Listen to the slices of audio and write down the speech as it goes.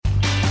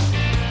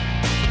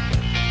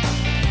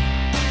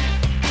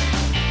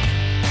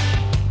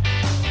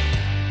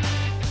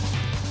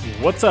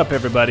What's up,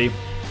 everybody?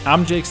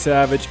 I'm Jake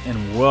Savage,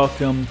 and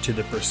welcome to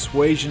the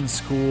Persuasion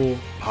School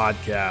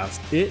podcast.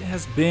 It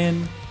has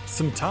been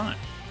some time.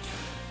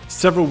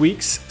 Several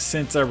weeks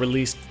since I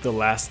released the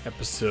last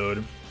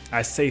episode.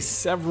 I say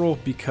several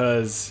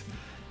because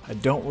I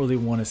don't really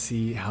want to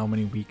see how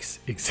many weeks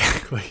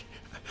exactly,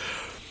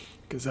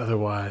 because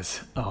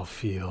otherwise I'll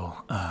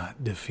feel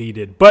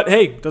defeated. But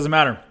hey, doesn't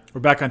matter. We're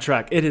back on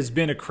track. It has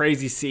been a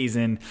crazy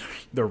season.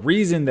 The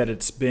reason that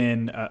it's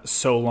been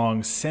so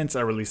long since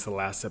I released the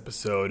last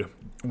episode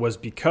was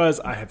because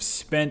I have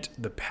spent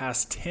the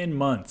past 10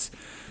 months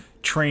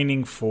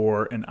training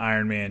for an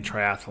Ironman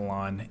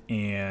triathlon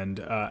and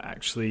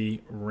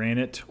actually ran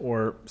it,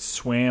 or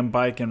swam,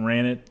 bike, and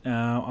ran it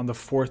on the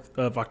 4th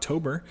of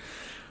October.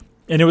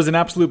 And it was an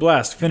absolute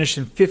blast. Finished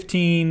in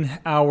 15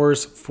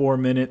 hours, 4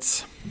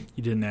 minutes.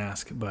 You didn't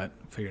ask, but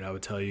I figured I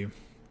would tell you.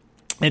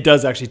 It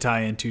does actually tie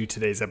into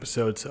today's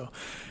episode, so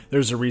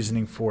there's a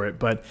reasoning for it.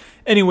 But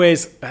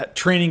anyways,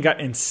 training got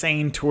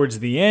insane towards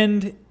the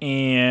end,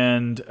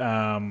 and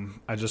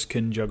I just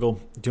couldn't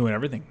juggle doing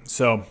everything.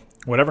 So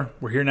whatever,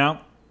 we're here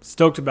now.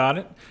 Stoked about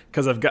it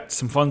because I've got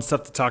some fun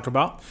stuff to talk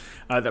about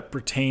that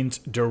pertains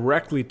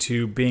directly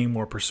to being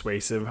more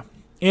persuasive,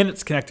 and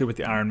it's connected with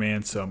the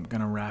Ironman, so I'm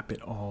going to wrap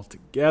it all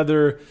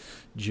together.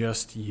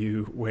 Just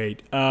you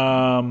wait.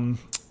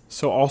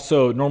 So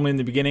also, normally in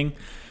the beginning,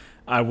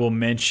 I will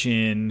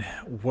mention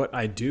what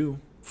I do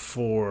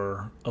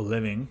for a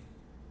living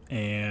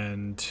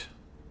and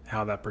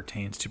how that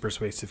pertains to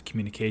persuasive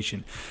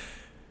communication.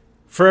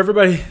 For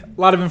everybody,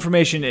 a lot of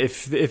information.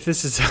 If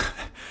this is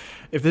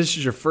if this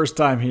is your first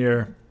time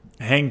here,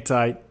 hang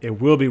tight.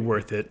 It will be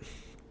worth it.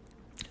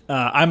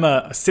 I'm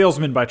a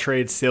salesman by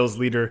trade, sales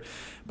leader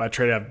by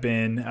trade. I've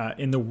been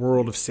in the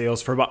world of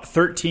sales for about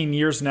 13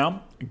 years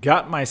now.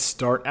 Got my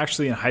start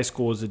actually in high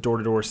school as a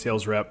door-to-door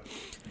sales rep.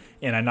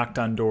 And I knocked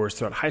on doors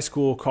throughout high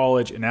school,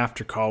 college, and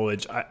after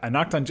college. I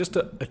knocked on just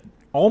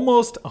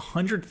almost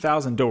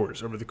 100,000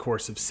 doors over the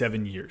course of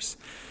 7 years,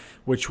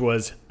 which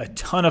was a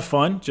ton of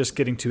fun, just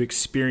getting to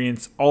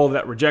experience all of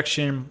that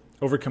rejection,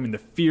 overcoming the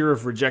fear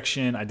of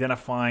rejection,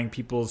 identifying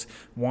people's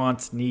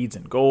wants, needs,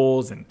 and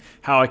goals, and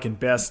how I can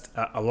best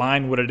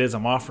align what it is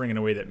I'm offering in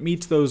a way that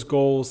meets those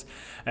goals.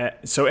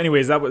 So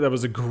anyways, that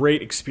was a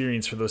great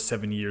experience for those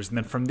 7 years. And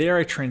then from there,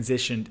 I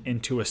transitioned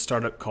into a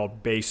startup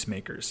called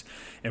Basemakers.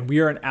 And we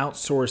are an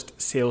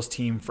outsourced sales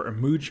team for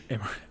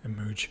emerging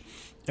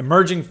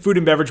food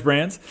and beverage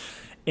brands.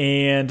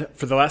 And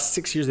for the last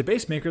 6 years at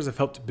Basemakers, I've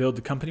helped build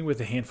the company with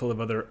a handful of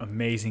other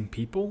amazing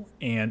people.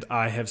 And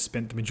I have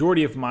spent the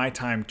majority of my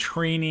time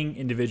training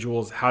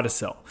individuals how to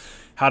sell,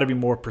 how to be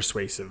more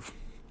persuasive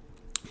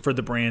for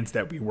the brands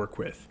that we work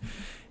with.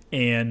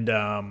 And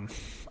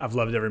I've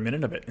loved every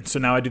minute of it. And so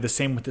now I do the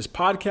same with this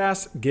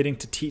podcast, getting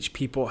to teach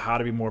people how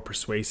to be more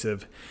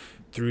persuasive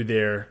through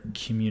their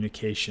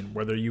communication,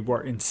 whether you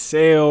are in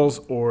sales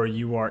or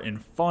you are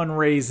in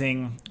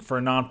fundraising for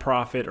a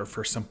nonprofit or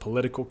for some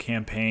political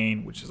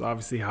campaign, which is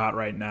obviously hot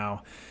right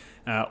now,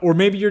 or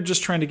maybe you're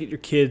just trying to get your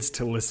kids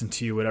to listen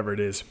to you, whatever it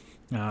is.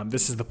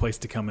 This is the place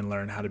to come and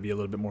learn how to be a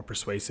little bit more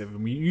persuasive.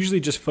 And we usually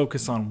just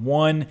focus on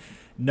one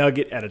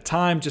nugget at a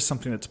time, just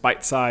something that's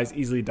bite-sized,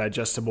 easily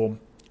digestible,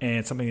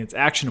 and something that's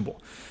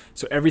actionable.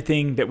 So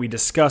everything that we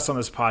discuss on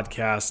this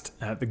podcast,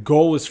 the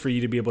goal is for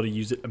you to be able to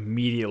use it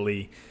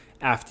immediately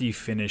after you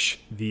finish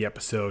the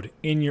episode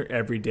in your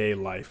everyday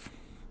life.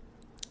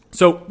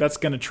 So that's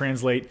going to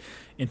translate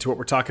into what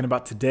we're talking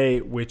about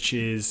today, which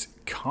is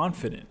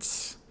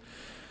confidence.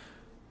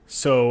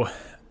 So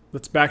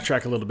let's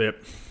backtrack a little bit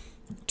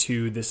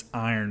to this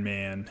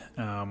Ironman.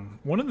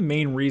 One of the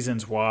main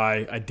reasons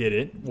why I did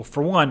it, well,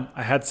 for one,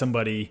 I had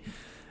somebody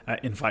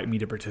invite me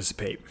to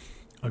participate,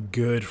 a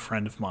good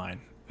friend of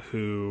mine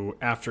who,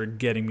 after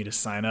getting me to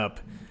sign up,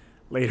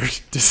 later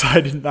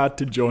decided not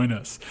to join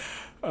us.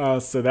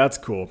 So that's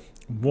cool.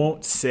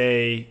 Won't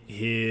say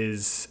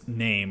his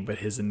name, but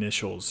his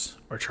initials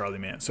are Charlie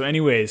Man. So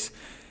anyways,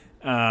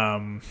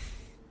 I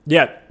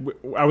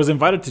was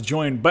invited to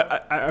join,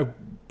 but I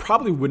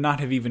probably would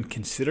not have even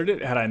considered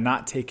it had I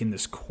not taken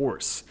this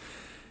course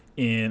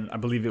in, I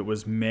believe it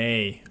was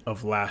May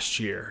of last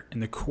year.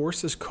 And the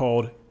course is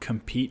called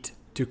Compete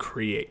to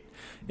Create.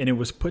 And it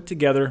was put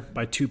together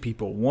by two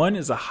people. One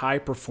is a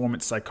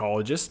high-performance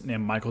psychologist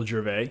named Michael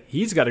Gervais.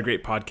 He's got a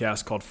great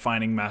podcast called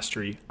Finding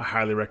Mastery. I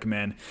highly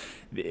recommend.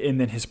 And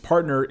then his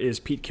partner is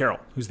Pete Carroll,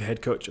 who's the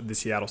head coach of the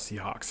Seattle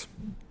Seahawks.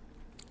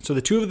 So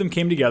the two of them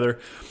came together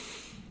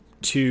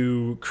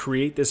to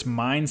create this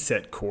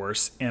mindset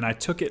course, and I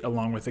took it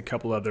along with a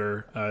couple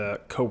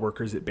other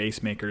co-workers at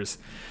Basemakers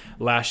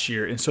last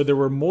year. And so there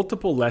were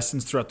multiple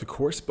lessons throughout the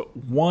course, but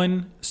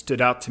one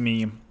stood out to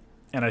me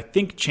and I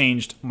think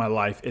changed my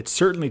life. It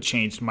certainly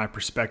changed my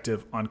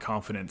perspective on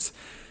confidence.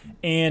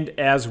 And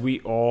as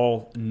we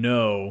all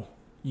know,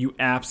 you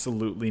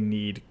absolutely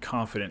need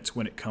confidence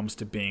when it comes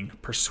to being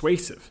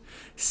persuasive.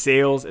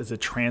 Sales is a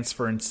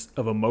transference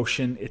of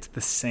emotion. It's the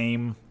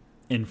same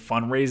in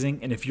fundraising.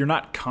 And if you're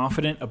not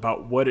confident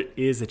about what it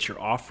is that you're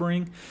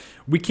offering,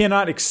 we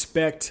cannot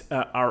expect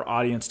our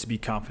audience to be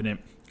confident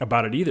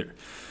about it either.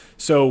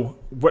 So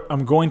what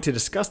I'm going to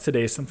discuss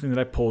today is something that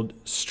I pulled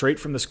straight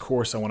from this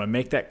course. I want to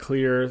make that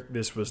clear.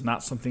 This was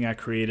not something I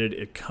created.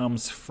 It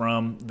comes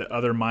from the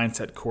other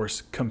mindset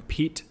course,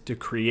 Compete to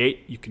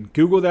Create. You can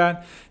Google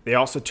that. They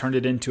also turned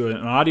it into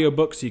an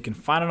audiobook, so you can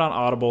find it on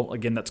Audible.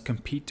 Again, that's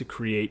Compete to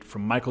Create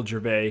from Michael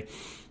Gervais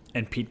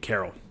and Pete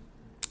Carroll.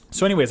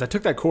 So anyways, I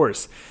took that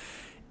course,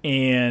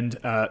 and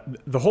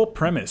the whole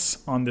premise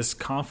on this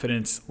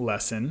confidence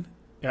lesson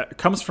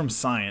comes from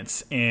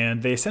science,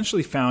 and they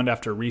essentially found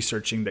after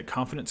researching that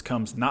confidence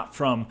comes not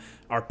from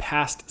our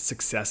past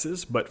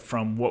successes, but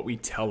from what we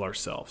tell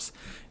ourselves.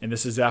 And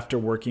this is after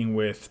working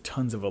with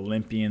tons of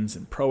Olympians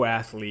and pro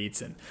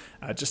athletes and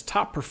just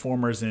top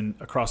performers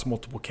across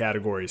multiple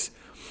categories.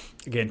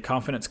 Again,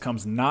 confidence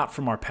comes not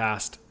from our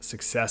past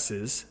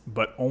successes,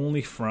 but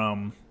only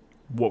from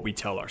what we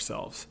tell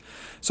ourselves.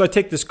 So I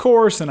take this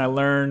course and I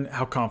learn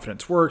how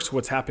confidence works,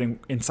 what's happening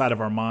inside of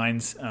our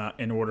minds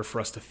in order for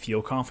us to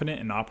feel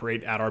confident and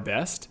operate at our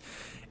best.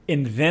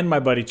 And then my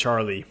buddy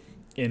Charlie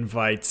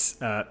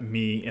invites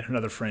me and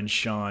another friend,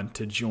 Sean,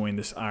 to join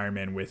this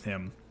Ironman with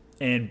him.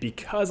 And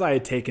because I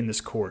had taken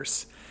this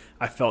course,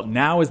 I felt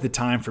now is the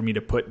time for me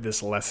to put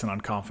this lesson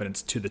on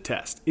confidence to the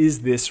test.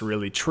 Is this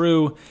really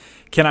true?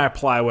 Can I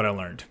apply what I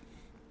learned?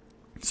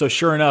 So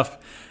sure enough,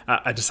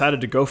 I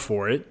decided to go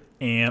for it.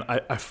 And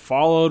I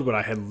followed what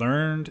I had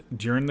learned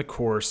during the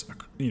course,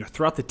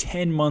 throughout the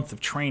 10 months of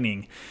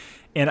training.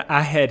 And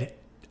I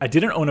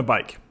didn't own a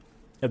bike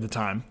at the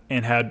time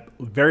and had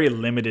very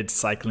limited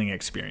cycling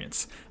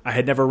experience. I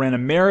had never ran a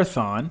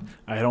marathon.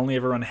 I had only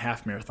ever run a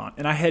half marathon.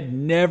 And I had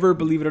never,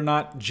 believe it or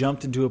not,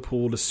 jumped into a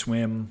pool to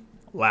swim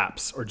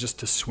laps or just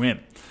to swim.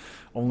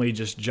 Only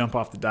just jump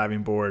off the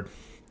diving board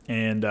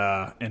and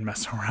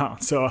mess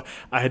around. So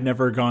I had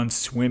never gone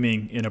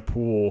swimming in a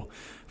pool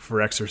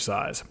for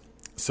exercise.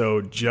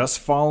 So just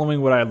following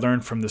what I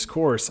learned from this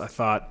course, I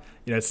thought,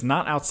 it's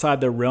not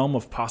outside the realm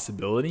of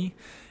possibility.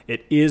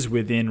 It is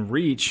within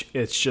reach.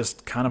 It's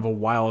just kind of a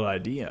wild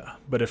idea.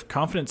 But if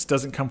confidence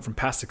doesn't come from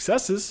past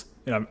successes,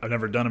 I've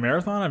never done a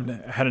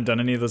marathon. I hadn't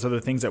done any of those other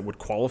things that would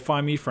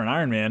qualify me for an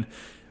Ironman.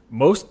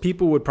 Most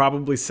people would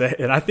probably say,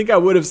 and I think I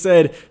would have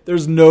said,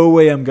 there's no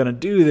way I'm going to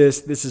do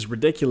this. This is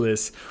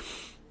ridiculous.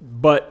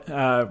 But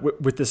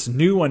with this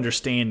new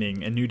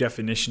understanding and new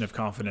definition of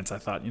confidence, I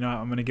thought, I'm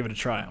going to give it a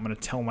try. I'm going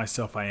to tell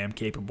myself I am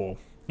capable.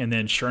 And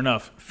then sure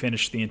enough,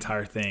 finish the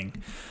entire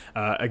thing.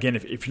 Again,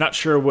 if you're not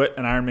sure what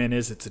an Ironman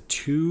is, it's a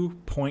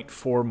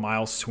 2.4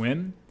 mile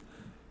swim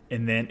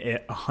and then a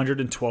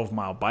 112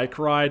 mile bike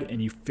ride.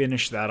 And you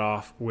finish that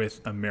off with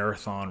a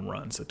marathon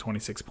run, so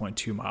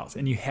 26.2 miles.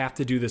 And you have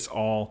to do this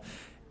all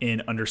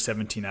in under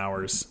 17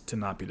 hours to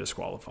not be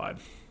disqualified.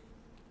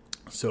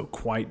 So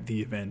quite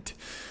the event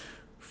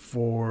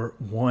for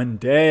one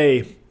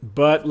day.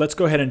 But let's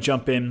go ahead and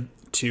jump in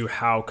to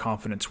how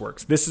confidence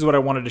works. This is what I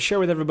wanted to share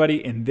with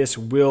everybody, and this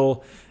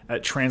will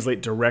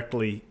translate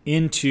directly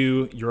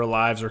into your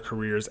lives or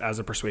careers as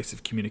a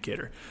persuasive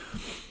communicator.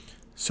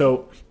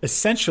 So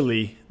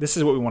essentially, this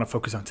is what we want to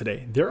focus on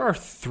today. There are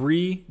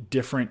 3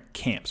 different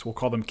camps. We'll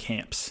call them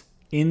camps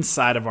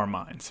inside of our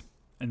minds.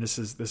 And this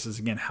is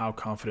again how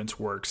confidence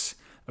works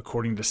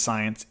according to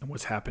science and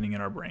what's happening in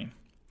our brain.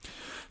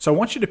 So I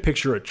want you to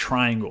picture a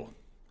triangle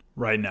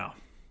right now.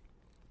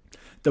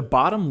 The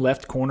bottom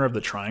left corner of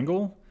the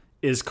triangle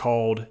is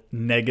called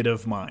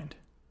negative mind.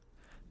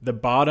 The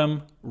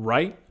bottom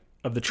right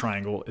of the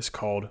triangle is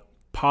called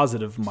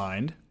positive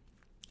mind.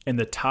 And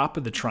the top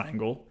of the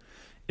triangle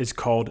is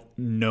called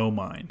no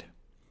mind.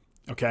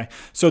 Okay,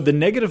 so the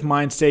negative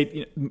mind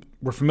state,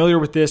 we're familiar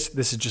with this.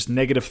 This is just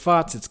negative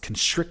thoughts. It's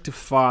constrictive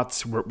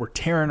thoughts. We're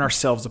tearing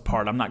ourselves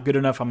apart. I'm not good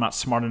enough. I'm not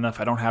smart enough.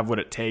 I don't have what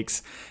it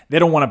takes. They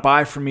don't want to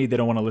buy from me. They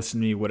don't want to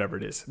listen to me, whatever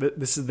it is.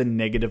 This is the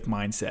negative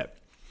mindset.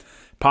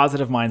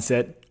 Positive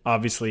mindset,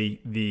 obviously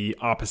the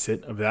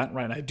opposite of that,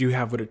 right? I do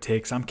have what it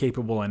takes. I'm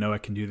capable. I know I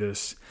can do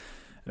this.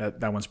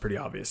 That one's pretty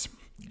obvious.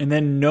 And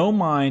then no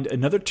mind,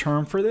 another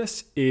term for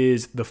this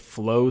is the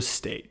flow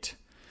state.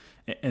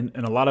 And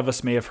a lot of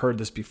us may have heard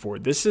this before.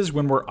 This is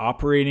when we're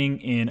operating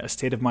in a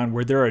state of mind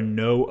where there are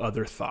no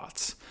other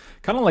thoughts.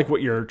 Kind of like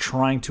what you're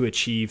trying to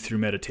achieve through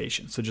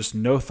meditation. So just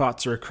no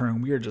thoughts are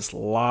occurring. We are just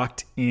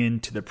locked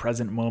into the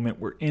present moment.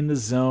 We're in the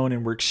zone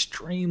and we're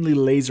extremely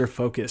laser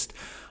focused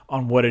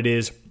on what it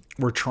is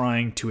we're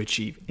trying to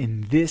achieve.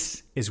 And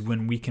this is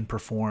when we can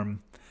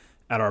perform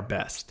at our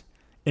best.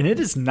 And it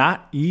is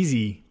not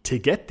easy to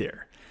get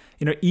there.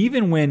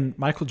 Even when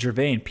Michael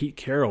Gervais and Pete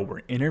Carroll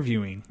were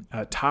interviewing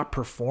top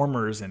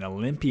performers and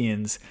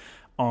Olympians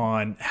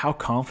on how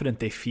confident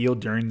they feel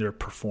during their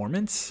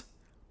performance,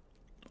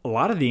 a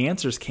lot of the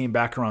answers came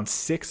back around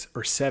 6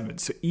 or 7.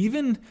 So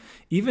even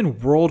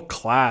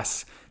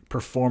world-class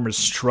performers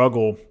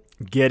struggle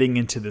getting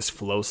into this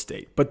flow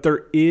state. But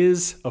there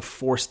is a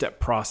 4-step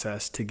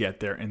process to get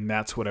there, and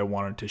that's what I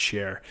wanted to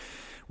share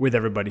with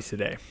everybody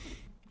today.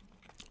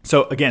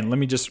 So again, let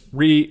me just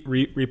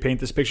repaint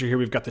this picture here.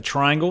 We've got the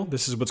triangle.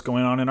 This is what's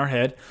going on in our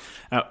head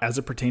as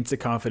it pertains to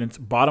confidence.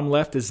 Bottom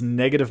left is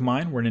negative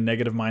mind. We're in a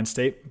negative mind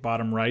state.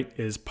 Bottom right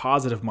is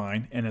positive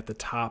mind. And at the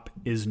top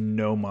is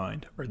no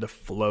mind, or the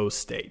flow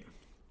state.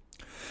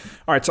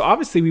 All right, so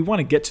obviously we want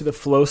to get to the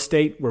flow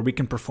state where we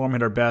can perform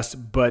at our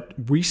best, but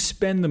we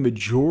spend the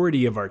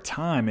majority of our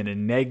time in a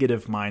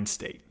negative mind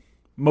state.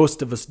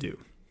 Most of us do.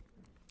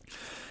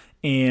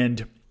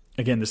 And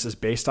again, this is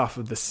based off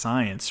of the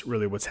science,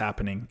 really what's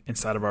happening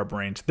inside of our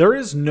brains. There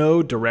is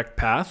no direct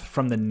path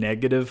from the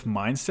negative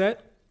mindset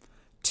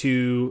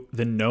to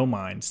the no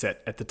mindset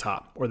at the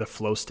top, or the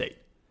flow state.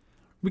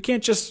 We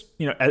can't just,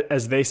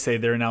 as they say,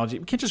 their analogy,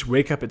 we can't just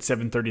wake up at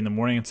 7:30 in the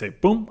morning and say,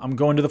 boom, I'm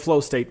going to the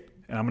flow state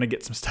and I'm going to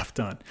get some stuff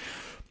done.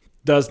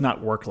 Does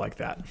not work like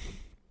that.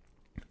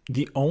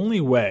 The only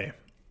way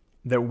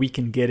that we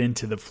can get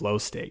into the flow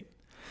state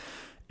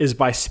is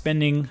by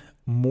spending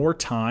more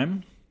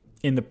time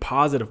in the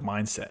positive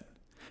mindset,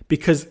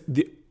 because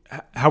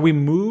how we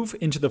move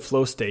into the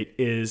flow state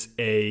is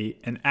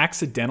an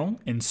accidental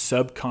and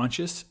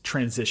subconscious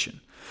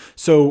transition.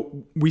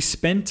 So we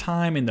spend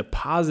time in the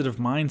positive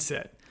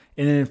mindset,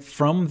 and then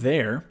from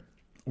there,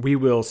 we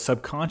will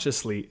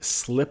subconsciously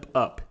slip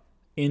up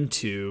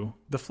into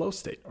the flow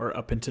state, or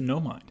up into no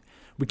mind.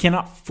 We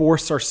cannot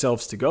force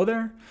ourselves to go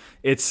there.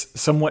 It's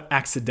somewhat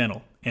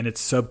accidental and it's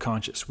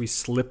subconscious. We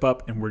slip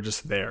up and we're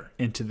just there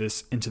into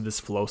this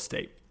flow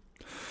state.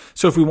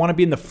 So if we want to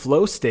be in the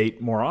flow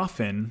state more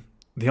often,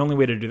 the only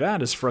way to do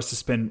that is for us to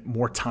spend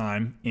more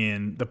time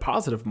in the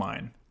positive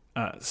mind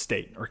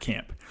state or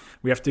camp.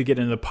 We have to get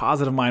into the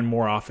positive mind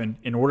more often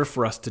in order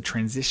for us to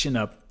transition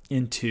up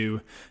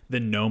into the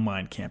no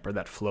mind camp, or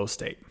that flow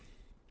state.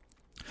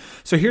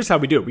 So here's how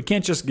we do it. We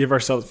can't just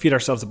feed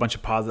ourselves a bunch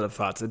of positive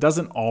thoughts. It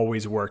doesn't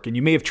always work. And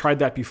you may have tried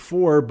that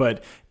before,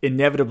 but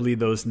inevitably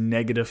those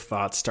negative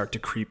thoughts start to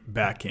creep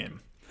back in.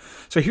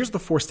 So here's the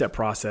 4-step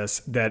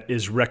process that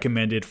is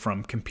recommended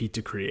from Compete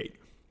to Create.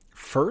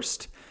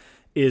 First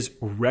is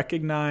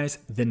recognize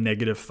the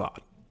negative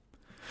thought.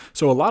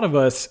 So a lot of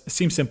us,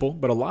 seems simple,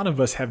 but a lot of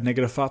us have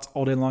negative thoughts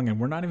all day long and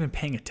we're not even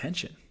paying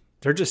attention.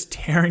 They're just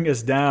tearing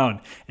us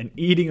down and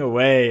eating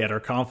away at our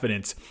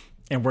confidence,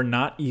 and we're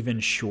not even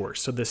sure.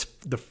 So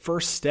the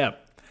first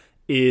step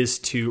is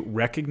to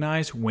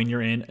recognize when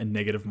you're in a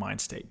negative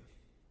mind state.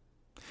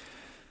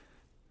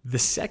 The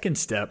second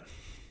step,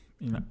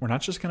 we're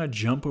not just going to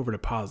jump over to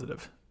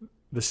positive.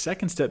 The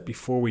second step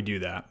before we do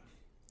that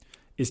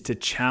is to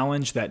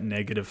challenge that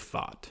negative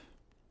thought.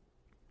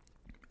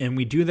 And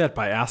we do that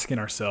by asking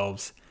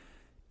ourselves,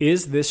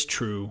 is this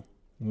true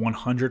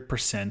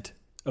 100%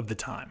 of the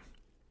time?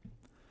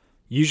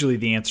 Usually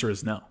the answer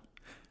is no,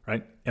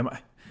 right?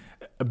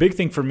 A big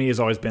thing for me has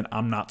always been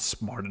I'm not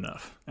smart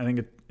enough. I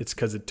think it's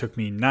because it took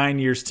me 9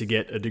 years to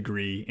get a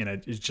degree, and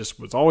it just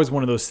was always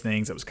one of those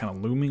things that was kind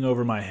of looming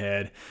over my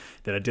head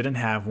that I didn't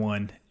have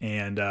one,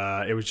 and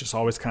it was just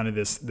always kind of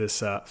this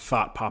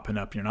thought popping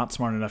up: you're not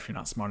smart enough, you're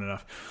not smart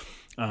enough.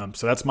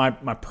 So that's my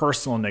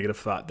personal negative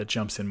thought that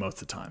jumps in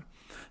most of the time.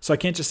 So I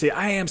can't just say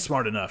I am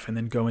smart enough and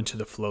then go into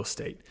the flow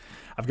state.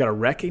 I've got to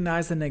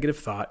recognize the negative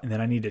thought, and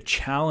then I need to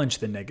challenge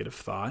the negative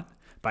thought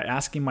by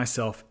asking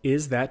myself,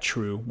 is that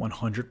true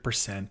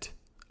 100%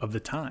 of the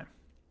time?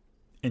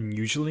 And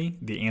usually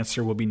the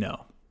answer will be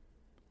no.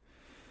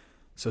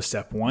 So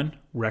step 1,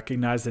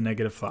 recognize the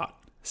negative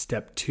thought.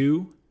 Step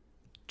 2,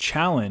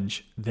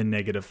 challenge the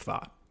negative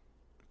thought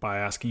by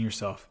asking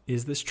yourself,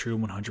 is this true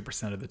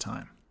 100% of the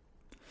time?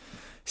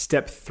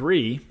 Step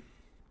 3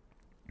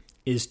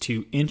 is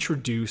to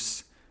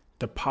introduce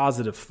the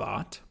positive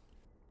thought.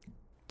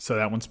 So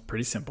that one's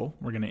pretty simple.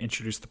 We're going to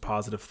introduce the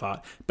positive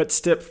thought. But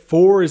step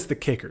 4 is the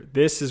kicker.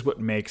 This is what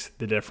makes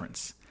the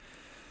difference.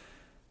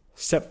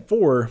 Step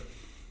 4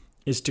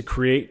 is to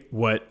create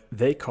what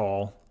they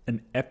call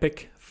an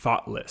epic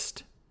thought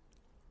list.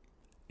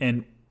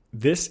 And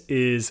this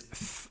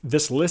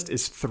list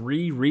is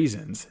 3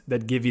 reasons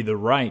that give you the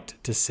right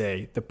to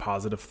say the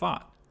positive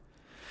thought.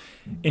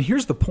 And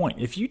here's the point.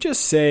 If you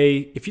just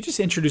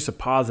introduce a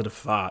positive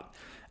thought,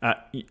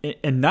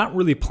 and not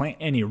really plant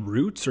any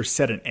roots or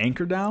set an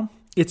anchor down,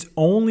 it's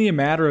only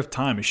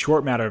a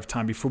short matter of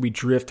time before we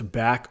drift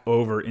back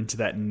over into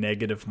that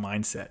negative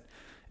mindset.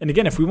 And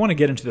again, if we want to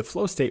get into the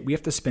flow state, we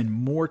have to spend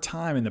more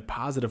time in the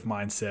positive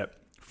mindset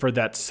for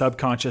that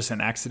subconscious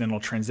and accidental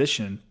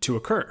transition to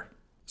occur.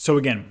 So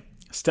again,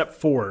 step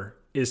 4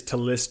 is to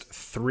list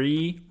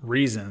 3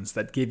 reasons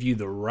that give you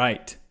the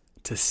right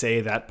to say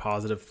that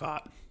positive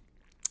thought.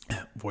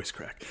 Voice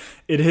crack.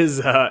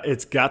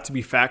 It's got to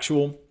be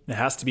factual. It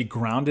has to be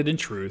grounded in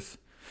truth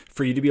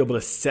for you to be able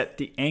to set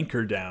the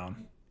anchor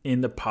down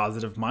in the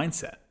positive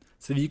mindset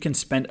so that you can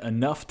spend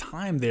enough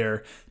time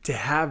there to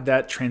have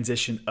that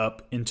transition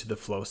up into the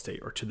flow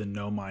state or to the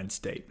no mind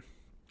state.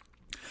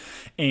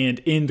 And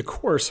in the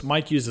course,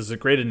 Mike uses a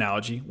great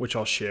analogy, which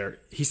I'll share.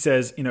 He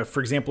says, for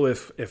example,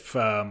 if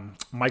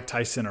Mike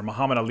Tyson or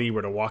Muhammad Ali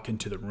were to walk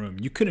into the room,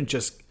 you couldn't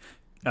just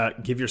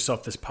give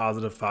yourself this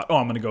positive thought, oh,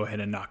 I'm going to go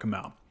ahead and knock him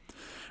out.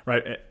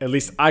 right? At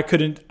least I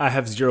couldn't. I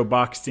have zero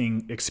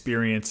boxing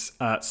experience,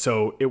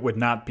 so it would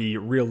not be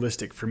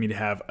realistic for me to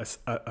have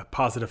a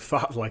positive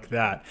thought like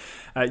that.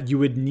 You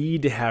would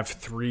need to have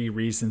 3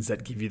 reasons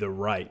that give you the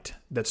right,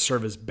 that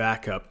serve as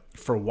backup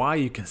for why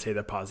you can say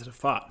that positive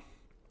thought.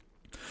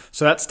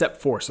 So that's step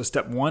 4. So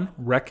step 1,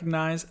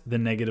 recognize the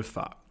negative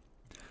thought.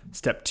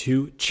 Step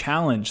 2,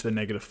 challenge the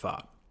negative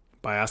thought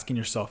by asking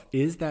yourself,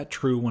 is that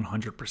true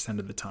 100%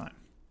 of the time?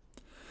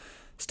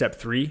 Step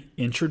 3,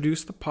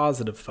 introduce the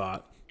positive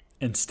thought.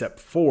 And step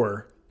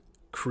 4,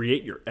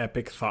 create your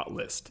epic thought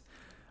list.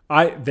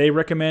 They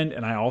recommend,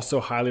 and I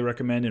also highly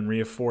recommend and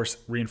reinforce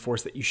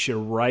that you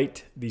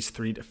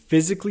should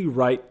physically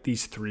write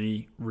these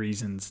 3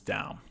 reasons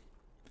down.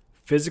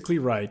 Physically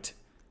write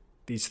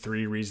these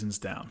 3 reasons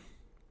down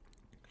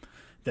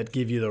that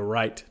give you the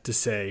right to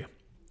say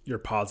your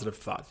positive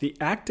thought. The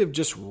act of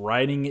just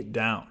writing it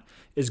down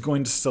is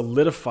going to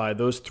solidify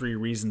those 3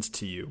 reasons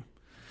to you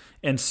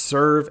and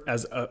serve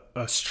as a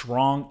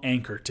strong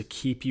anchor to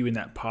keep you in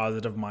that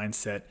positive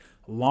mindset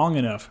long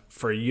enough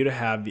for you to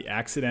have the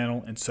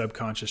accidental and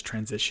subconscious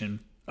transition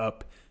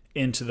up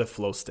into the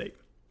flow state.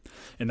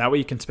 And that way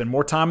you can spend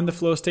more time in the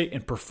flow state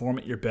and perform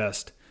at your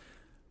best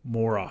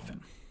more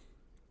often.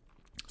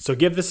 So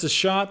give this a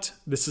shot.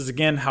 This is,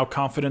 again, how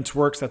confidence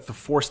works. That's the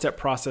 4-step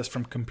process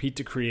from compete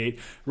to create.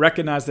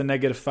 Recognize the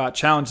negative thought,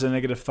 challenge the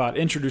negative thought,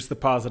 introduce the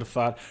positive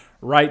thought,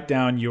 write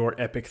down your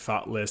epic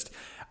thought list.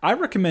 I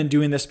recommend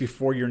doing this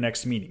before your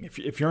next meeting.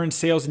 If you're in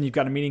sales and you've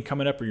got a meeting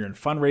coming up, or you're in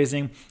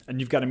fundraising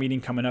and you've got a meeting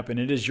coming up and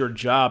it is your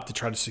job to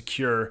try to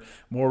secure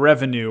more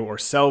revenue or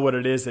sell what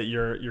it is that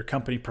your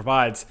company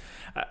provides,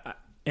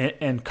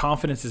 and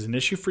confidence is an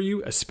issue for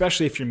you,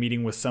 especially if you're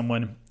meeting with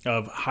someone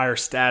of higher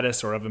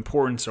status or of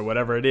importance or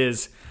whatever it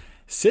is,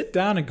 sit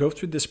down and go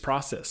through this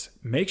process.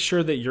 Make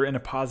sure that you're in a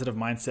positive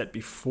mindset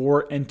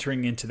before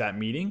entering into that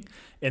meeting.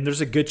 And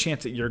there's a good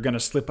chance that you're going to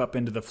slip up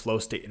into the flow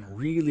state and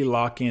really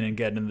lock in and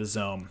get into the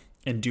zone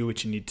and do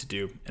what you need to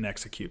do and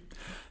execute.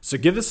 So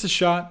give this a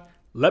shot.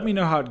 Let me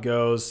know how it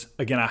goes.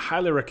 Again, I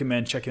highly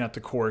recommend checking out the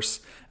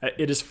course.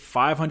 It is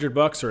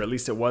 $500, or at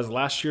least it was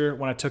last year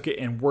when I took it,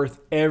 and worth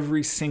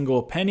every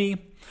single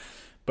penny.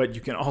 But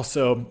you can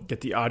also get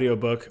the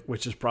audiobook,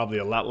 which is probably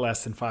a lot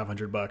less than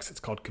 $500.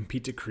 It's called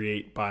Compete to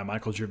Create by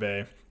Michael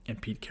Gervais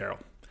and Pete Carroll.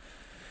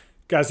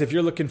 Guys, if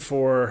you're looking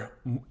for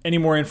any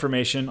more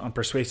information on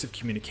persuasive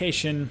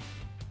communication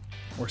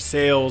or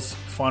sales,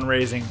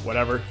 fundraising,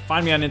 whatever,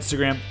 find me on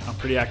Instagram. I'm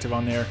pretty active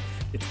on there.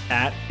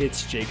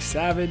 It's Jake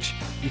Savage.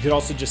 You could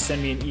also just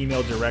send me an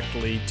email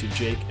directly to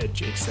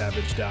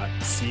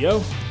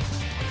jake@jakesavage.co.